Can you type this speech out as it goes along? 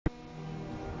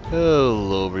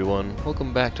Hello everyone,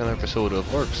 welcome back to another episode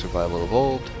of ARK Survival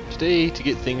Evolved. Today, to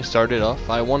get things started off,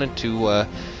 I wanted to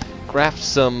craft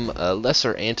some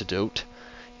lesser antidote,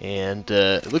 and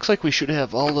it looks like we should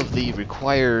have all of the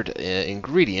required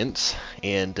ingredients,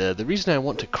 and the reason I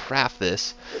want to craft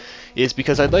this is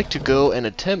because I'd like to go and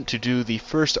attempt to do the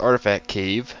first artifact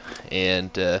cave,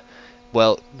 and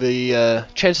well, the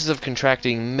chances of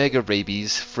contracting mega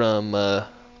rabies from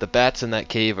the bats in that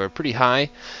cave are pretty high.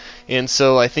 And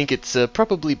so I think it's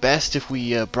probably best if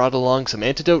we brought along some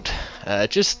antidote,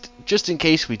 just in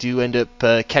case we do end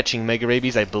up catching mega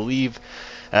rabies. I believe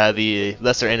the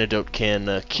lesser antidote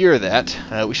can cure that.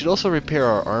 We should also repair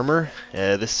our armor.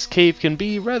 This cave can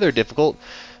be rather difficult.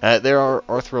 There are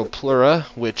arthropleura,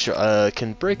 which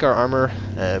can break our armor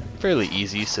fairly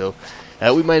easy, so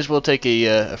we might as well take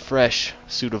a fresh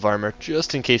suit of armor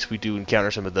just in case we do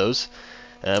encounter some of those.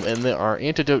 And our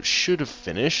antidote should have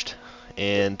finished.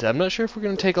 And I'm not sure if we're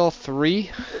going to take all three.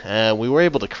 We were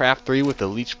able to craft 3 with the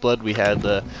leech blood we had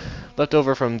left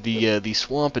over from the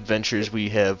swamp adventures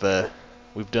we've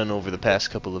done over the past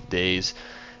couple of days.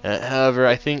 However,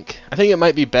 I think it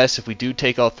might be best if we do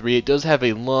take all 3. It does have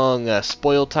a long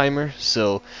spoil timer,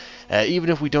 so even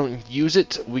if we don't use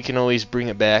it, we can always bring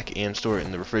it back and store it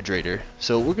in the refrigerator.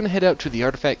 So we're going to head out to the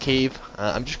artifact cave.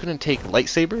 I'm just going to take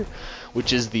Lightsaber,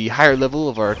 which is the higher level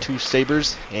of our 2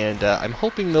 sabers, and I'm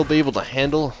hoping they'll be able to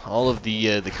handle all of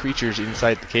the creatures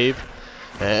inside the cave.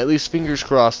 At least fingers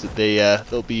crossed that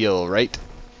they'll be alright.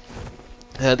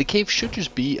 The cave should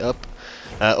just be up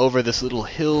over this little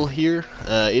hill here.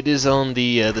 It is on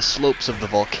the slopes of the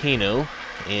volcano,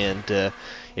 and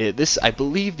this, I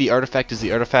believe, the artifact is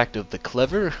the artifact of the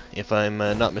Clever, if I'm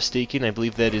not mistaken. I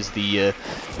believe that is the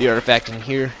artifact in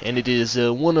here, and it is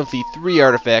one of the 3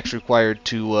 artifacts required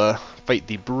to fight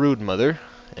the Brood Mother.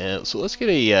 So let's get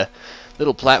a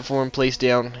little platform placed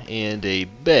down and a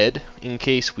bed in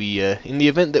case we, in the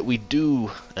event that we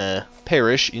do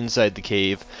perish inside the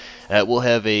cave. We'll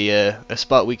have a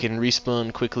spot we can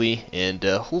respawn quickly and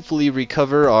hopefully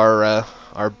recover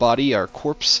our body, our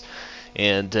corpse.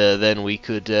 And then we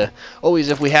could always,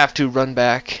 if we have to, run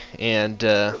back and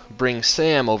bring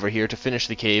Sam over here to finish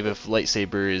the cave if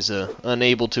Lightsaber is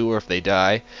unable to, or if they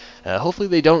die. Hopefully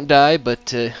they don't die,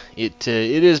 but it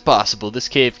is possible. This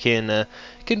cave can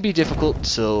be difficult,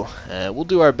 so we'll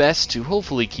do our best to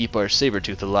hopefully keep our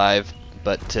Sabertooth alive.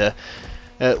 But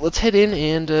let's head in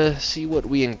and see what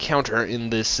we encounter in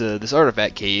this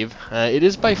artifact cave. It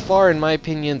is by far, in my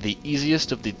opinion, the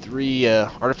easiest of the 3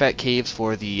 artifact caves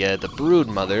for the Brood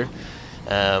Mother.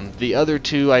 The other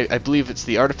 2, I believe it's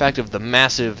the artifact of the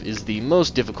Massive is the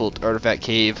most difficult artifact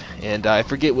cave, and I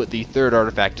forget what the 3rd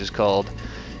artifact is called.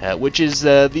 Which is,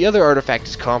 the other artifact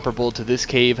is comparable to this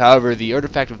cave. However, the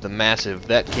artifact of the Massive,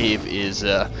 that cave is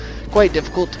quite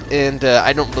difficult, and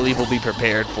I don't believe we'll be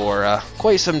prepared for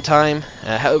quite some time.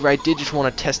 However, I did just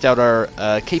want to test out our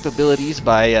capabilities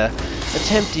by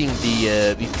attempting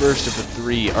the first of the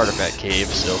 3 artifact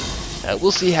caves, so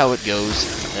we'll see how it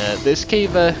goes. This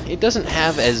cave, it doesn't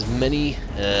have as many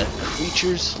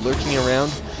creatures lurking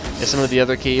around as some of the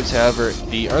other caves. However,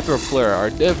 the arthropleura are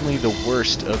definitely the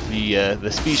worst of the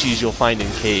species you'll find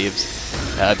in caves,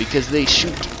 because they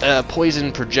shoot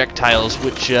poison projectiles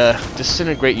which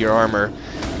disintegrate your armor,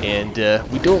 and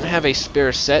we don't have a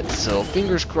spare set, so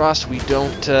fingers crossed we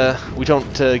don't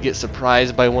get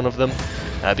surprised by one of them,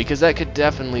 because that could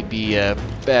definitely be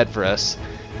bad for us.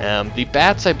 The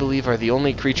bats, I believe, are the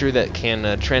only creature that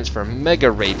can transfer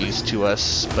mega rabies to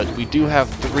us, but we do have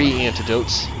 3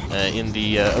 antidotes in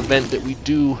the event that we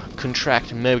do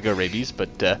contract mega rabies, but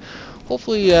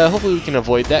hopefully we can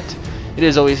avoid that. It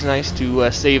is always nice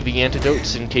to save the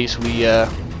antidotes in case we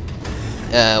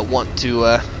want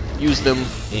to use them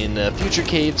in future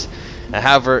caves.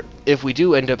 However, if we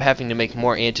do end up having to make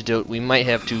more antidote, we might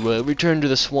have to return to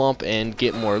the swamp and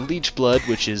get more leech blood,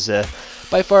 which is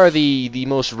by far the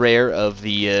most rare of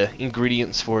the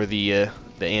ingredients for the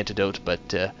antidote,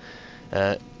 but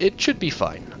it should be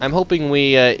fine. I'm hoping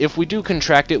if we do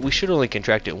contract it, we should only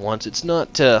contract it once. It's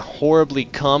not horribly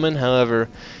common. However,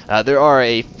 there are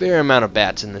a fair amount of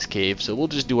bats in this cave, so we'll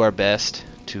just do our best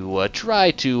to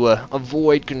try to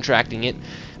avoid contracting it.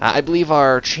 I believe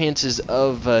our chances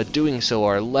of doing so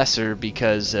are lesser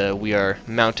because we are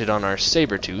mounted on our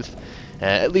Sabertooth.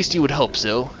 At least you would hope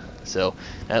so. So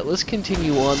let's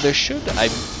continue on.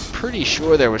 I'm pretty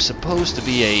sure there was supposed to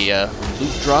be a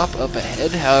loot drop up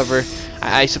ahead. However,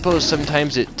 I suppose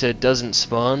sometimes it doesn't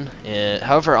spawn.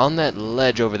 However, on that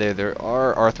ledge over there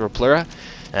are arthropleura,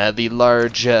 the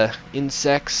large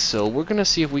insects. So we're gonna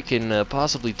see if we can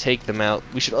possibly take them out.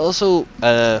 We should also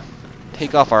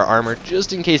take off our armor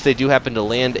just in case they do happen to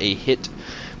land a hit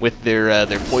with their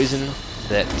poison,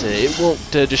 that it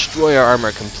won't destroy our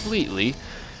armor completely.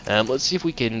 Let's see if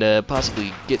we can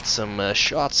possibly get some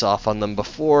shots off on them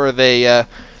before they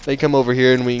come over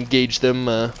here and we engage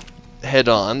them head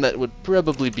on. That would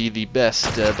probably be the best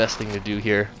thing to do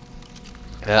here.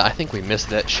 I think we missed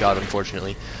that shot,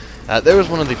 unfortunately. There was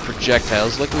one of the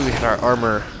projectiles. Luckily we had our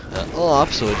armor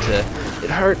off, so it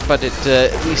hurt, but it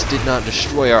at least did not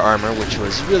destroy our armor, which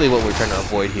was really what we're trying to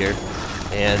avoid here.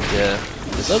 And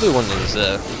this other one is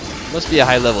must be a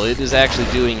high level. It is actually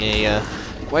doing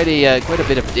quite a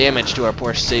bit of damage to our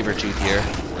poor Sabertooth here.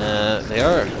 They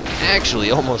are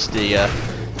actually almost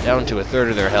down to a third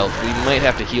of their health. We might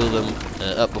have to heal them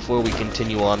up before we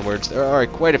continue onwards. There are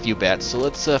quite a few bats, so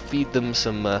let's feed them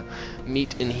some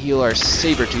meat and heal our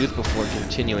Sabertooth before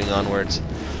continuing onwards.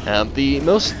 The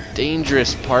most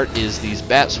dangerous part is these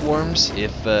bat swarms.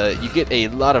 If you get a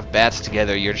lot of bats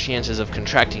together, your chances of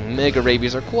contracting mega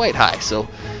rabies are quite high. So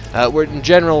in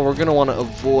general, we're going to want to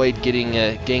avoid getting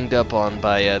ganged up on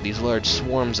by these large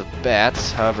swarms of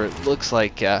bats. However, it looks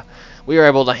like we are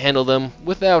able to handle them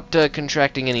without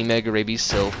contracting any mega rabies,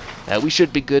 so we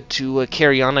should be good to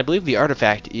carry on. I believe the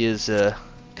artifact is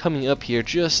coming up here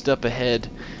just up ahead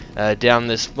down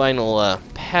this final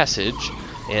passage.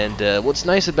 And what's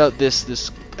nice about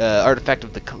this artifact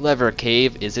of the Clever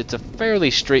Cave is it's a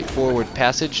fairly straightforward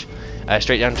passage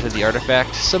straight down to the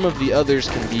artifact. Some of the others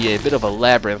can be a bit of a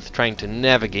labyrinth trying to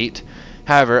navigate.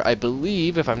 However, I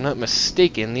believe, if I'm not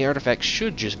mistaken, the artifact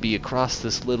should just be across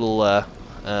this little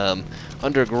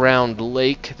underground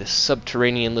lake, this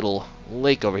subterranean little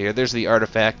lake over here. There's the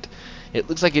artifact. It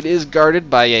looks like it is guarded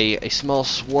by a small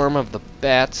swarm of the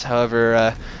bats.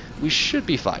 However, we should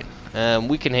be fine.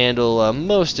 We can handle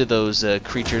most of those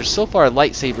creatures. So far,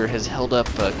 Lightsaber has held up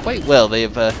quite well. They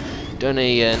have done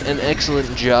an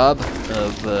excellent job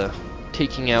of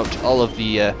taking out all of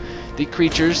the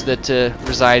creatures that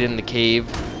reside in the cave.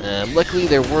 Luckily,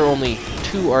 there were only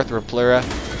 2 Arthroplera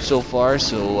so far,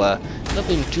 so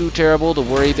nothing too terrible to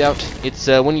worry about. It's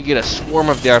when you get a swarm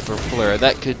of the Arthroplera,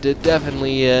 that could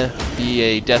definitely be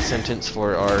a death sentence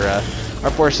for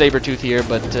our poor Sabertooth here,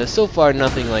 but so far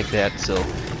nothing like that, so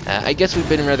I guess we've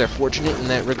been rather fortunate in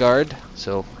that regard,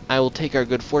 so I will take our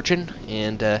good fortune,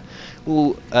 and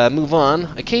we'll move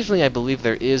on. Occasionally I believe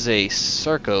there is a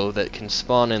Sarco that can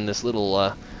spawn in this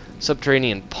little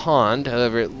subterranean pond.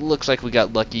 However, it looks like we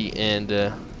got lucky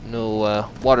and no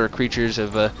water creatures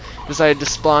have decided to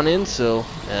spawn in, so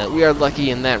we are lucky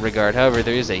in that regard. However,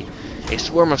 there is a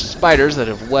swarm of spiders that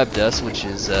have webbed us, which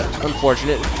is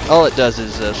unfortunate. All it does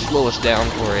is slow us down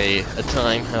for a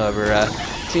time. However,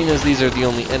 seeing as these are the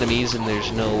only enemies and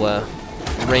there's no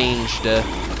ranged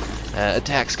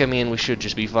attacks coming in, we should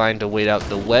just be fine to wait out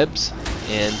the webs.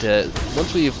 And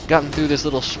once we've gotten through this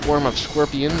little swarm of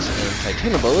scorpions and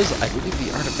titanoboas, I believe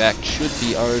the artifact should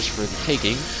be ours for the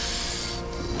taking.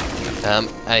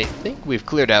 I think we've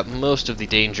cleared out most of the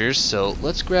dangers, so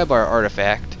let's grab our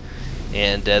artifact,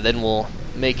 and then we'll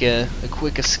make a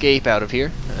quick escape out of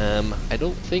here. I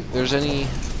don't think there's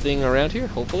anything around here,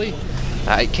 hopefully.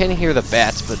 I can hear the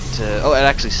bats, but oh, it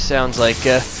actually sounds like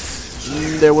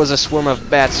there was a swarm of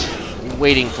bats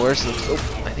waiting for us.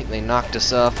 Oh, I think they knocked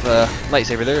us off.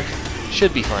 Lightsaber there.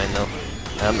 Should be fine, though.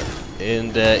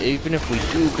 And even if we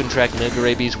do contract mega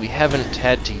rabies, we haven't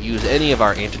had to use any of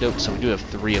our antidotes, so we do have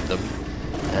 3 of them.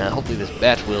 Hopefully this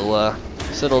bat will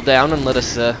settle down and let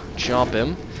us chomp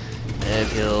him. And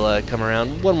he'll come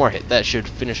around. One more hit. That should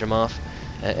finish him off.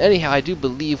 Anyhow, I do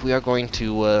believe we are going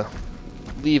to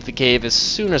leave the cave as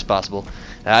soon as possible.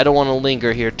 I don't want to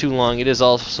linger here too long. It is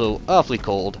also awfully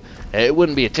cold. It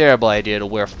wouldn't be a terrible idea to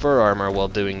wear fur armor while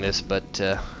doing this, but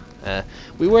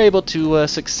we were able to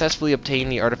successfully obtain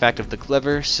the artifact of the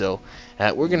Clever, so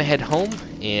we're going to head home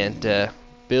and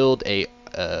build a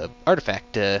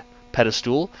artifact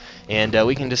pedestal, and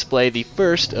we can display the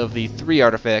first of the 3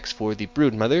 artifacts for the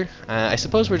Broodmother. I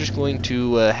suppose we're just going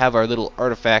to have our little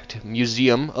artifact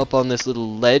museum up on this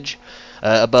little ledge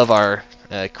above our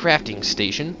crafting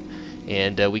station.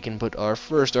 And we can put our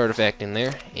first artifact in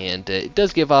there, and it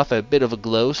does give off a bit of a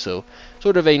glow, so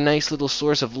sort of a nice little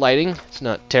source of lighting. It's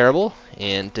not terrible,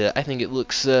 and I think it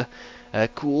looks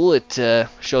cool. It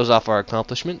shows off our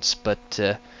accomplishments,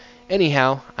 but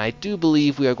anyhow, I do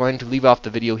believe we are going to leave off the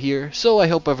video here, so I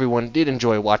hope everyone did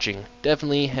enjoy watching.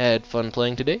 Definitely had fun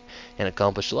playing today, and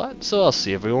accomplished a lot, so I'll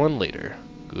see everyone later.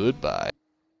 Goodbye.